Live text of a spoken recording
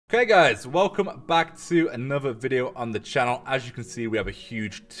Okay guys, welcome back to another video on the channel. As you can see, we have a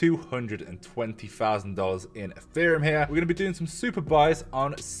huge $220,000 in Ethereum here. We're going to be doing some super buys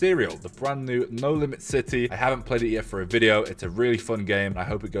on Serial, the brand new No Limit City. I haven't played it yet for a video. It's a really fun game. I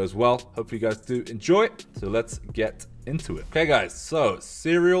hope it goes well. Hopefully you guys do enjoy it. So let's get into it. Okay guys, so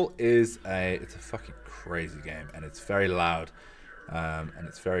Serial is it's a fucking crazy game and it's very loud. And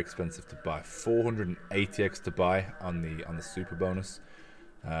it's very expensive to buy. 480x to buy on the super bonus.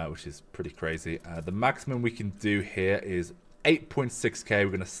 Which is pretty crazy. The maximum we can do here is 8.6k. We're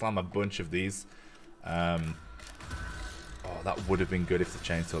going to slam a bunch of these. Oh, that would have been good if the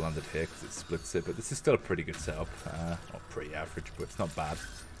chainsaw landed here because it splits it. But this is still a pretty good setup. Not pretty average, but it's not bad.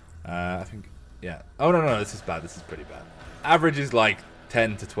 I think, yeah. Oh, no, this is bad. This is pretty bad. Average is like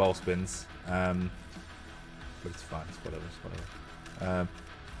 10 to 12 spins. But it's fine. It's whatever.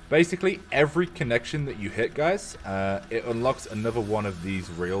 Basically, every connection that you hit, guys, it unlocks another one of these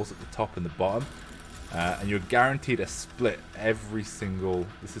reels at the top and the bottom. And you're guaranteed a split every single...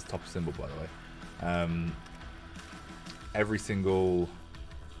 This is top symbol, by the way. Every single...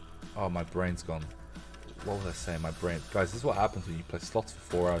 Oh, my brain's gone. What was I saying? My brain... Guys, this is what happens when you play slots for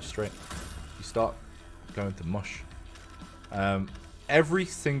 4 hours straight. You start going to mush. Every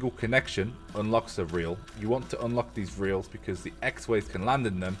single connection unlocks a reel. You want to unlock these reels because the X-ways can land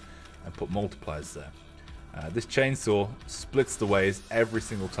in them and put multipliers there. This chainsaw splits the ways every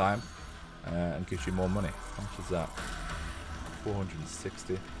single time and gives you more money. How much is that?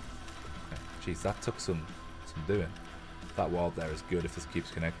 460. Okay. Jeez, that took some doing. That wild there is good if this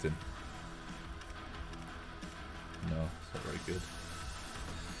keeps connecting. No, it's not very good.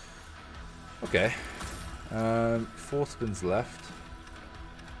 Okay. 4 spins left.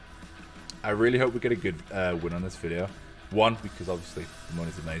 I really hope we get a good win on this video. 1, because obviously the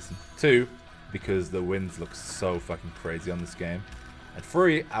money's amazing. 2, because the wins look so fucking crazy on this game. And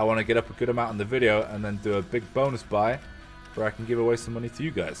 3, I want to get up a good amount on the video and then do a big bonus buy where I can give away some money to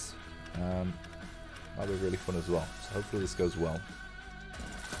you guys. That'll be really fun as well. So hopefully this goes well.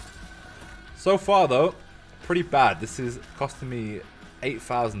 So far though, pretty bad. This is costing me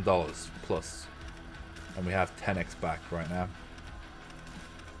 $8,000 plus. And we have 10x back right now.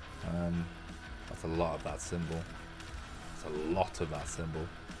 That's a lot of that symbol. That's a lot of that symbol.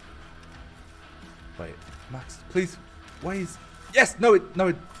 Wait, Max, please, ways. Yes, no,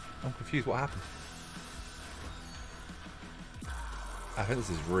 I'm confused. What happened? I think this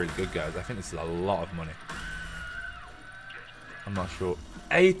is really good, guys. I think this is a lot of money. I'm not sure.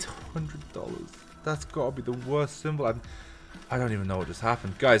 $800. That's got to be the worst symbol. I don't even know what just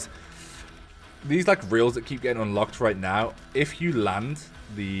happened, guys. These like reels that keep getting unlocked right now, if you land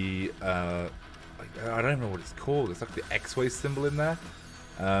the I don't even know what it's called, it's like the X-way symbol in there,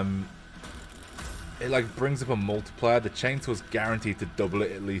 it like brings up a multiplier. The chainsaw's guaranteed to double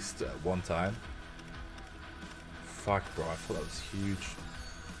it at least one time. Fuck, bro, I thought that was huge.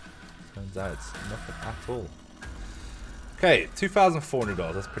 Turns out it's nothing at all. Okay,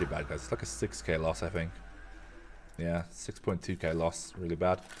 $2,400. That's pretty bad, guys. It's like a 6k loss, I think. Yeah, 6.2k loss. Really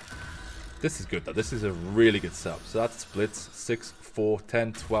bad. This is good though. This is a really good setup. So that splits 6, 4,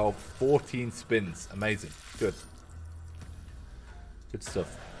 10, 12, 14 spins. Amazing. Good. Good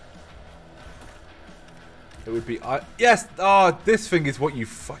stuff. It would be... yes! Oh, this thing is what you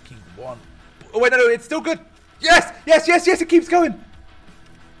fucking want. Oh, wait, no, it's still good. Yes! Yes, yes, yes, it keeps going.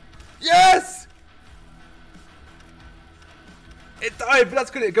 Yes! It died, but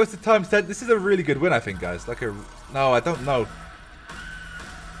that's good. It goes to times 10. This is a really good win, I think, guys. Like a... No, I don't know.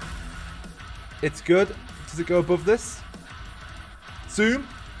 It's good. Does it go above this? Zoom.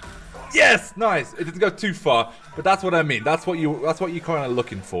 Yes, nice. It didn't go too far, but that's what I mean. That's what you're kind of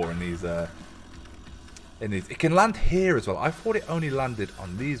looking for in these. It can land here as well. I thought it only landed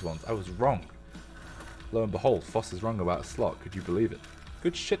on these ones. I was wrong. Lo and behold, Foss is wrong about a slot. Could you believe it?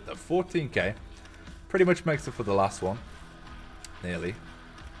 Good shit though. 14k. Pretty much makes up for the last one. Nearly.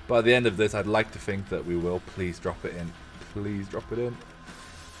 By the end of this, I'd like to think that we will. Please drop it in. Please drop it in.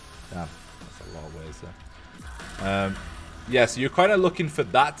 Damn. That's a lot of ways there. Yeah, so you're kind of looking for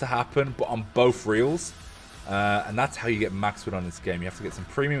that to happen, but on both reels. And that's how you get max win on this game. You have to get some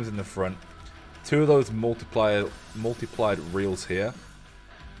premiums in the front. 2 of those multiplied reels here.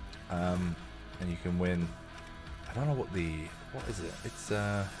 And you can win. I don't know what is it? It's,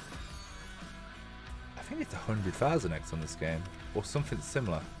 I think it's 100,000x on this game. Or something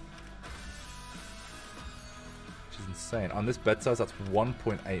similar. Which is insane. On this bet size, that's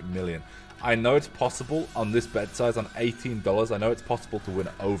 1.8 million. I know it's possible on this bet size on $18. I know it's possible to win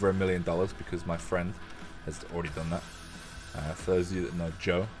over $1 million because my friend has already done that. For those of you that know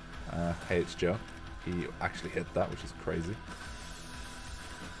Joe, hey, it's Joe. He actually hit that, which is crazy.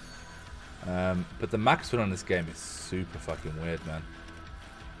 But the max win on this game is super fucking weird, man.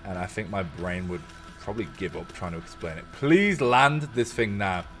 And I think my brain would probably give up trying to explain it. Please land this thing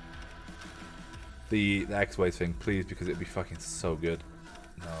now. The X-Ways thing, please, because it'd be fucking so good.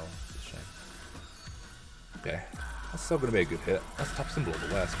 No, it's a shame. Okay, that's still going to be a good hit. That's top symbol all the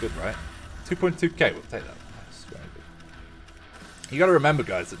way. That's good, right? 2.2k, we'll take that. That's very good. You got to remember,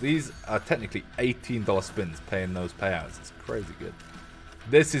 guys, that these are technically $18 spins paying those payouts. It's crazy good.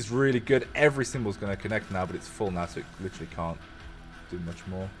 This is really good. Every symbol's going to connect now, but it's full now, so it literally can't do much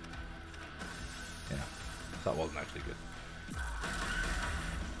more. Yeah, that wasn't actually good.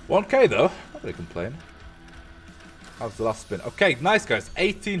 1k though, not gonna complain. That was the last spin. Okay, nice guys,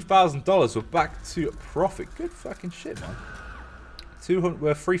 $18,000. We're back to profit. Good fucking shit, man.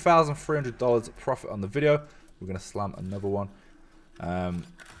 We're $3,300 profit on the video. We're gonna slam another one.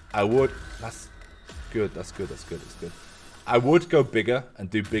 I would. That's good. That's good. That's good. That's good. I would go bigger and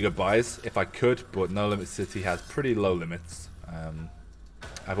do bigger buys if I could, but No Limit City has pretty low limits.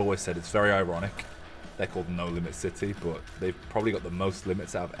 I've always said it's very ironic. They're called No Limit City, but they've probably got the most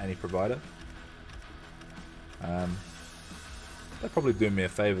limits out of any provider. They're probably doing me a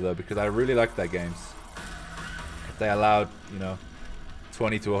favor though, because I really like their games. If they allowed, you know,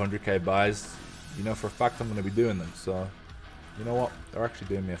 20 to 100k buys, you know for a fact I'm going to be doing them. So, you know what? They're actually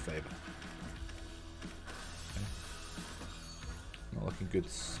doing me a favor. Okay. Not looking good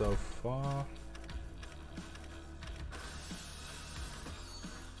so far.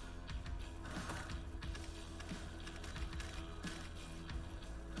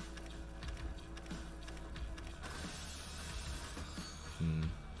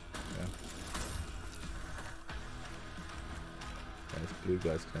 Blue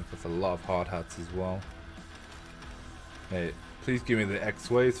guys connect with a lot of hard hats as well. Hey, please give me the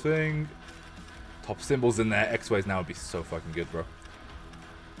X-Ways thing. Top symbols in there. X-Ways now would be so fucking good, bro.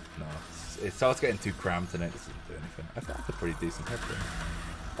 No, it starts getting too cramped and it doesn't do anything. I think that's a pretty decent hit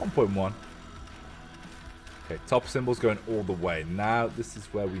thing. 1.1. Okay, top symbols going all the way. Now this is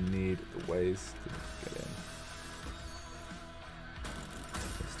where we need the ways to get in.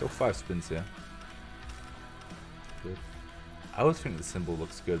 There's still 5 spins here. Good. I always think the symbol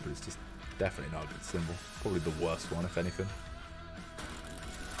looks good, but it's just definitely not a good symbol. Probably the worst one, if anything.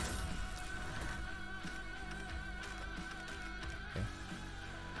 Okay.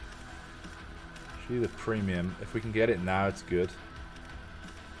 Actually, the premium. If we can get it now, it's good.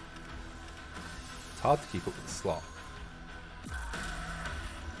 It's hard to keep up with the slot.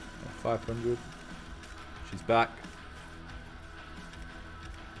 500. She's back.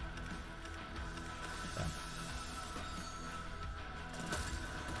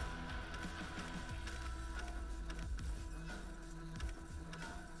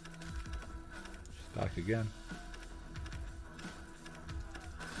 Back again.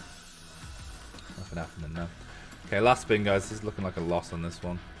 Nothing happening now. Okay, last spin, guys. This is looking like a loss on this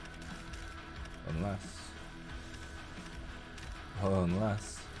one. Unless.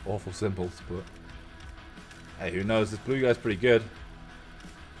 Awful symbols, but. Hey, who knows? This blue guy's pretty good.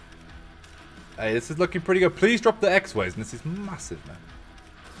 Hey, this is looking pretty good. Please drop the X-Ways, and this is massive, man.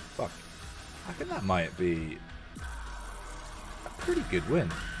 Fuck. I think that might be a pretty good win.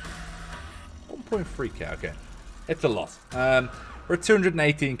 1.3k, okay. It's a loss. We're at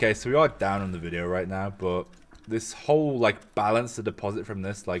 218k, so we are down on the video right now, but this whole, like, balance the deposit from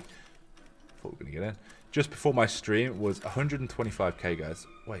this, like, I thought we were gonna get in. Just before my stream was 125k, guys.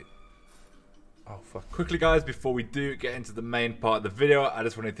 Wait. Oh, fuck. Quickly, guys, before we do get into the main part of the video, I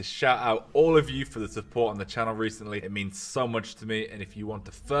just wanted to shout out all of you for the support on the channel recently. It means so much to me, and if you want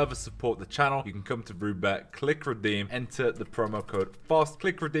to further support the channel, you can come to Rootbet, click redeem, enter the promo code Foss,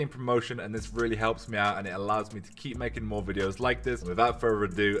 click redeem promotion, and this really helps me out, and it allows me to keep making more videos like this. And without further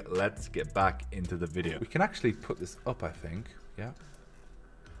ado, let's get back into the video. We can actually put this up, I think. Yeah.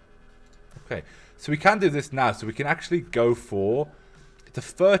 Okay, so we can do this now, so we can actually go for... It's a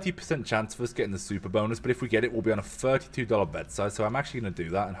 30% chance of us getting the super bonus, but if we get it, we'll be on a $32 bet size. So I'm actually going to do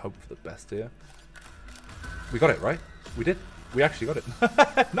that and hope for the best here. We got it, right? We did. We actually got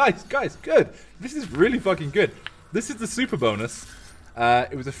it. Nice, guys. Good. This is really fucking good. This is the super bonus.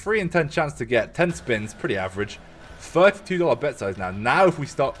 It was a 3 in 10 chance to get 10 spins, pretty average. $32 bet size now. Now if we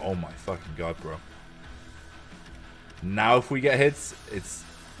start... Oh my fucking god, bro. Now if we get hits, it's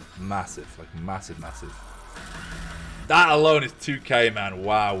massive. Like massive, massive. That alone is 2k, man.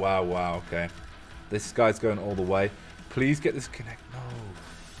 Wow, wow, wow. Okay. This guy's going all the way. Please get this connect. No.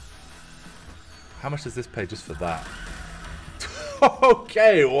 How much does this pay just for that?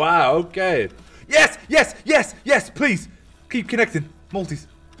 Okay, wow, okay. Yes, yes, yes, yes, please. Keep connecting. Multis.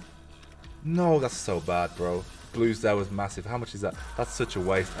 No, that's so bad, bro. blues there was massive. How much is that? That's such a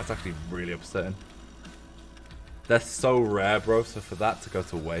waste. That's actually really upsetting. They're so rare, bro. So for that to go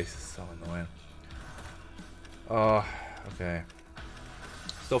to waste is so annoying. Oh, okay.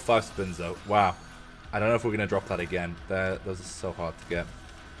 Still 5 spins though. Wow. I don't know if we're gonna drop that again. Those are so hard to get.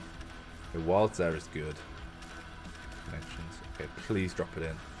 The wilds there is good. Connections. Okay, please drop it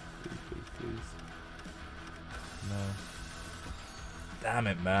in. Please, please, please. No. Damn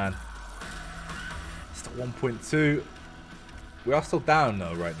it, man. Still 1.2. We are still down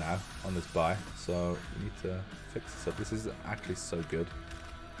though right now on this buy, so we need to fix this up. This is actually so good.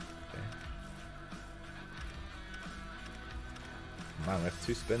 Okay. Man, we have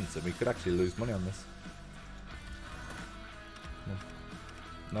 2 spins and we could actually lose money on this.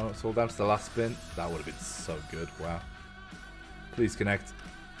 No, it's all down to the last spin. That would have been so good. Wow. Please connect.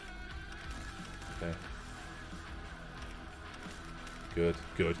 Okay. Good,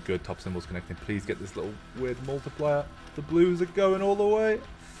 good, good. Top symbol's connecting. Please get this little weird multiplier. The blues are going all the way.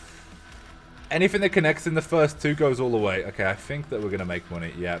 Anything that connects in the first 2 goes all the way. Okay, I think that we're going to make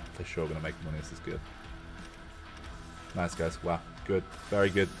money. Yeah, for sure going to make money. This is good. Nice, guys. Wow. Good. Very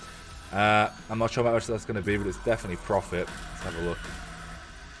good. I'm not sure how much that's going to be, but it's definitely profit. Let's have a look.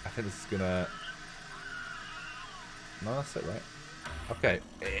 I think this is going to... No, that's it, right? Okay.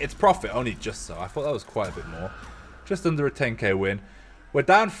 It's profit, only just so. I thought that was quite a bit more. Just under a 10k win. We're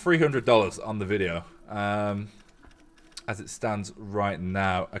down $300 on the video. As it stands right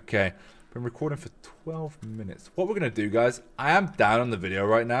now. Okay. Been recording for 12 minutes. What we're going to do, guys, I am down on the video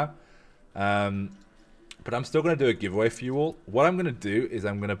right now. But I'm still going to do a giveaway for you all. What I'm going to do is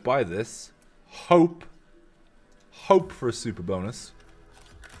I'm going to buy this. Hope for a super bonus.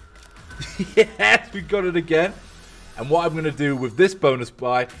 Yes, we got it again. And what I'm going to do with this bonus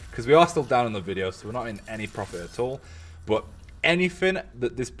buy, because we are still down on the video, so we're not in any profit at all. But anything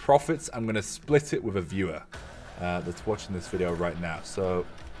that this profits, I'm going to split it with a viewer that's watching this video right now. So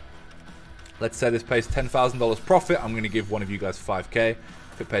let's say this pays $10,000 profit. I'm going to give one of you guys 5k.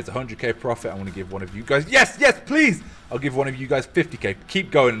 If it pays 100k profit, I'm going to give one of you guys... Yes, yes, please! I'll give one of you guys 50k. Keep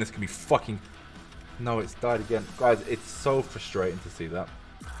going, and this can be fucking... No, it's died again. Guys, it's so frustrating to see that.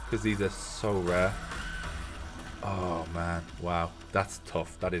 Because these are so rare. Oh, man. Wow. That's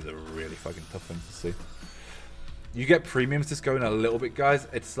tough. That is a really fucking tough thing to see. You get premiums just going a little bit, guys.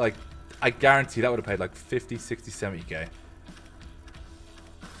 It's like... I guarantee that would have paid like 50, 60, 70k.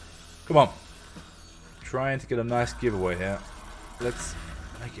 Come on. Trying to get a nice giveaway here. Let's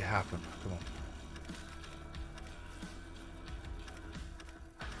make it happen. Come on.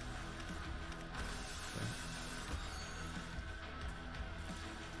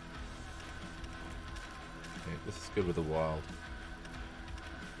 Okay, this is good with the wild.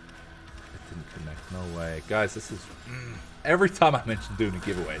 It didn't connect. No way. Guys, this is... every time I mention doing a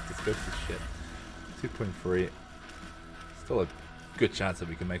giveaway, it just goes to shit. 2.3. Still a good chance that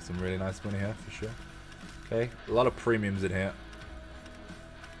we can make some really nice money here, for sure. Okay, a lot of premiums in here.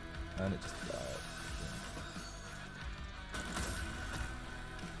 And it just died.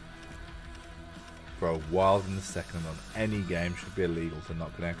 Bro, wild in the second on any game should be illegal to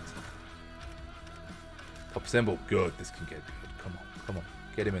not connect. Top symbol, good. This can get good. Come on, come on.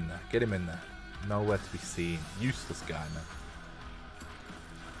 Get him in there. Get him in there. Nowhere to be seen. Useless guy, man.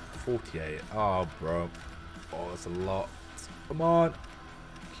 48. Oh, bro. Oh, that's a lot. Come on.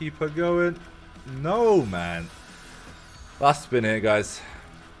 Keep her going. No, man. Last spin here, guys.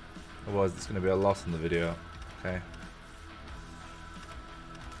 Otherwise, it's going to be a loss in the video. Okay.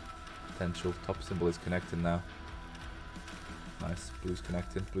 Potential. Top symbol is connecting now. Nice. Blue's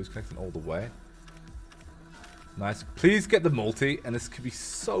connecting. Blue's connecting all the way. Nice. Please get the multi, and this could be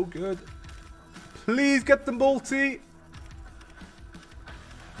so good. Please get the multi.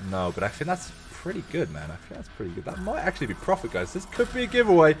 No, but I think that's pretty good, man. I think that's pretty good. That might actually be profit, guys. This could be a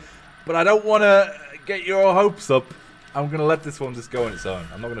giveaway, but I don't want to get your hopes up. I'm going to let this one just go on its own.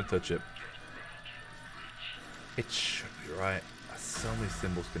 I'm not going to touch it. It should be right. There's so many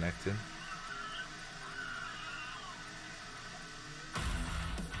symbols connecting.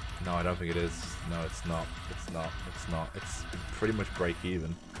 No, I don't think it is. No, it's not. It's not. It's not. It's pretty much break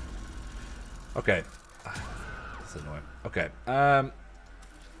even. Okay. That's annoying. Okay.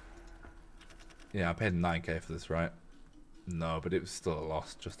 Yeah, I paid 9k for this, right? No, but it was still a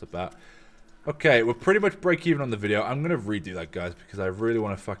loss, just about. Okay, we're pretty much break even on the video. I'm going to redo that, guys, because I really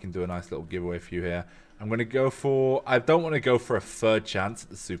want to fucking do a nice little giveaway for you here. I'm going to go for... I don't want to go for a third chance at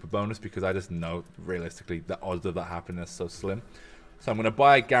the super bonus because I just know, realistically, the odds of that happening are so slim. So I'm going to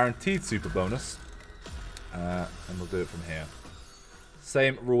buy a guaranteed super bonus. And we'll do it from here.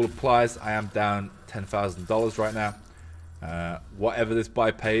 Same rule applies. I am down $10,000 right now. Whatever this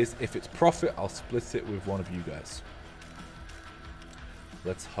buy pays, if it's profit, I'll split it with one of you guys.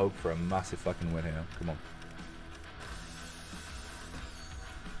 Let's hope for a massive fucking win here. Come on.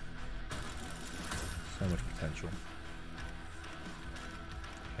 So much potential.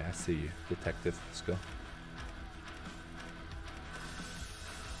 Okay, I see you. Detective, let's go.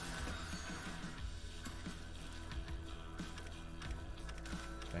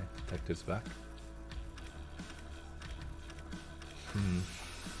 Okay, detective's back.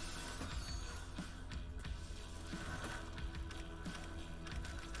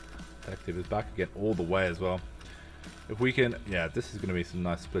 Detective is back again all the way as well. If we can, yeah, this is going to be some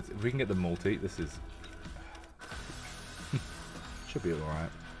nice splits. If we can get the multi, this is should be alright.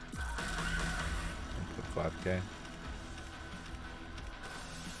 1.5k.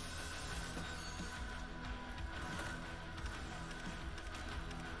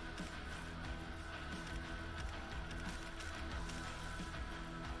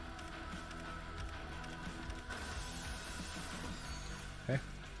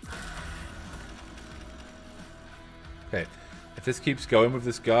 Okay, if this keeps going with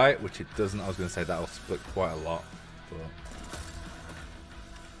this guy, which it doesn't, I was going to say that'll split quite a lot, but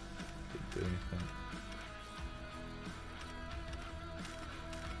didn't do anything.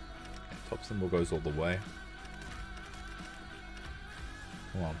 Okay, top symbol goes all the way.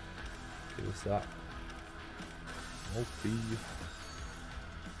 Come on, give us that. Multi.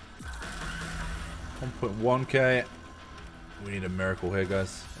 1.1k. We need a miracle here,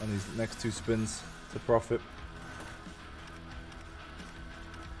 guys, on these next 2 spins to profit.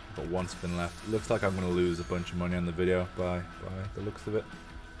 Got 1 spin left. Looks like I'm going to lose a bunch of money on the video by the looks of it.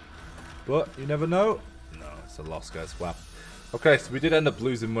 But you never know. No, it's a loss, guys. Wow. Okay, so we did end up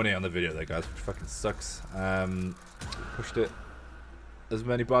losing money on the video there, guys, which fucking sucks. Pushed it as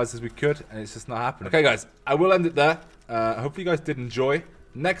many buys as we could, and it's just not happening. Okay, guys, I will end it there. Hopefully you guys did enjoy.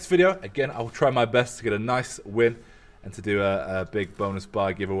 Next video, again, I'll try my best to get a nice win and to do a big bonus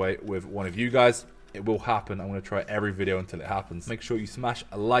buy giveaway with one of you guys. It will happen. I'm going to try every video until it happens. Make sure you smash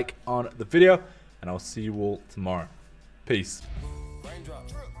a like on the video, and I'll see you all tomorrow. Peace. Raindrop,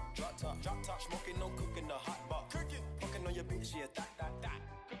 drop top, smoking, no cooking, the hot box.